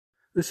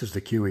This is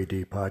the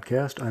QED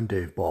podcast. I'm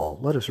Dave Ball.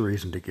 Let us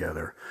reason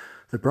together.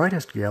 The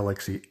brightest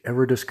galaxy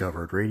ever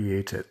discovered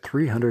radiates at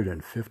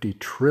 350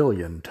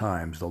 trillion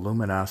times the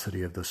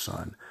luminosity of the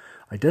Sun.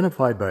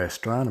 Identified by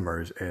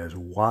astronomers as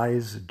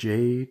WISE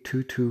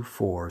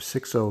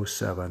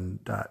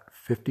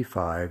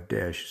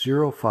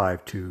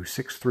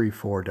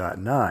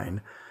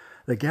J224607055-052634.9,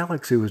 the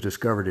galaxy was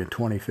discovered in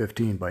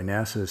 2015 by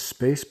NASA's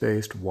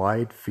Space-Based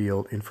Wide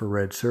Field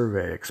Infrared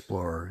Survey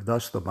Explorer,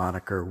 thus the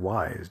moniker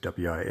WISE,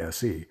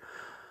 W-I-S-E.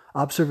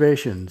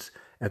 Observations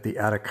at the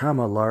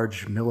Atacama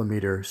Large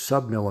Millimeter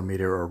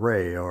Submillimeter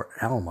Array, or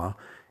ALMA,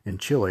 in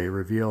Chile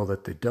reveal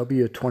that the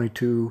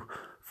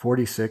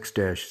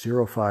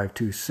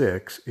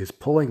W2246-0526 is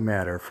pulling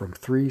matter from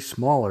three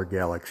smaller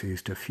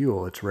galaxies to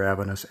fuel its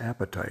ravenous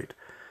appetite.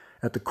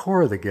 At the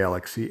core of the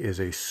galaxy is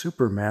a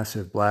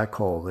supermassive black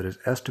hole that is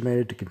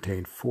estimated to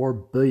contain 4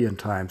 billion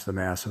times the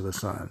mass of the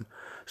Sun.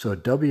 So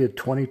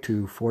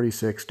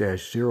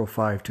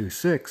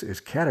W2246-0526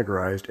 is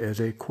categorized as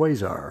a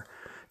quasar.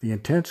 The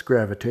intense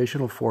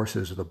gravitational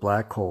forces of the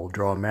black hole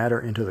draw matter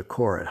into the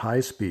core at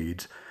high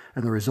speeds,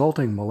 and the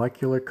resulting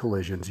molecular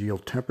collisions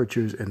yield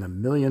temperatures in the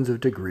millions of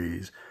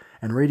degrees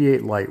and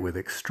radiate light with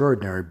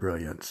extraordinary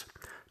brilliance.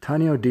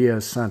 Tanio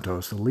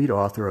Diaz-Santos, the lead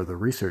author of the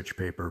research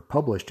paper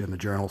published in the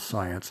journal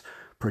Science,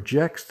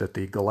 projects that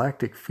the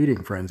galactic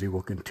feeding frenzy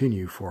will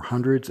continue for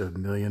hundreds of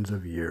millions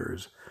of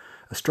years.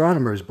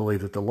 Astronomers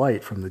believe that the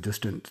light from the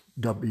distant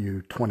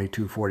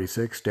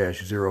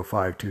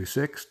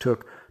W2246-0526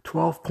 took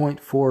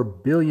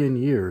 12.4 billion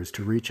years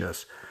to reach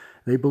us.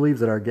 They believe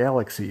that our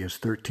galaxy is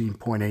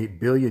 13.8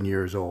 billion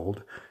years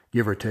old,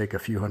 give or take a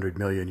few hundred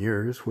million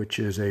years, which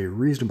is a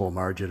reasonable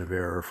margin of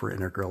error for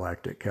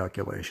intergalactic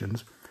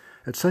calculations.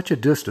 At such a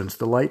distance,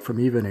 the light from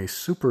even a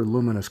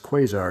superluminous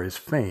quasar is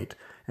faint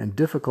and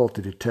difficult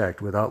to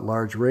detect without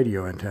large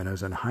radio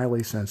antennas and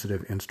highly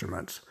sensitive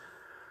instruments.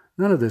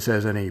 None of this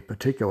has any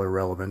particular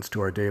relevance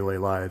to our daily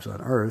lives on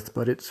Earth,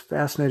 but it's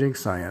fascinating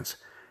science,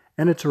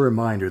 and it's a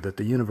reminder that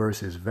the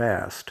universe is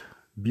vast,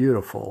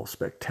 beautiful,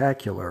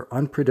 spectacular,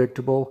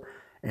 unpredictable,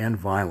 and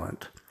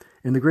violent.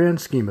 In the grand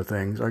scheme of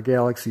things, our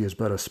galaxy is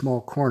but a small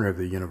corner of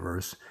the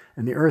universe,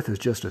 and the Earth is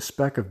just a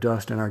speck of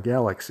dust in our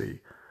galaxy.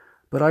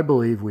 But I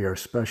believe we are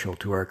special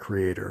to our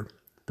Creator.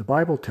 The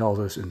Bible tells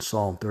us in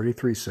Psalm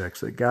 33:6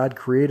 that God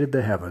created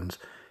the heavens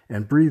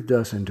and breathed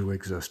us into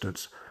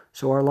existence,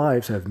 so our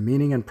lives have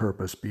meaning and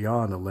purpose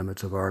beyond the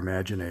limits of our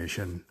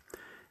imagination.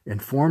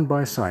 Informed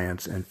by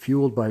science and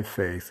fueled by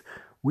faith,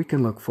 we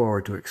can look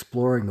forward to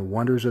exploring the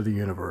wonders of the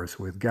universe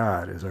with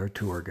God as our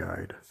tour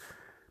guide.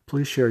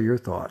 Please share your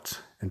thoughts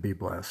and be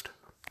blessed.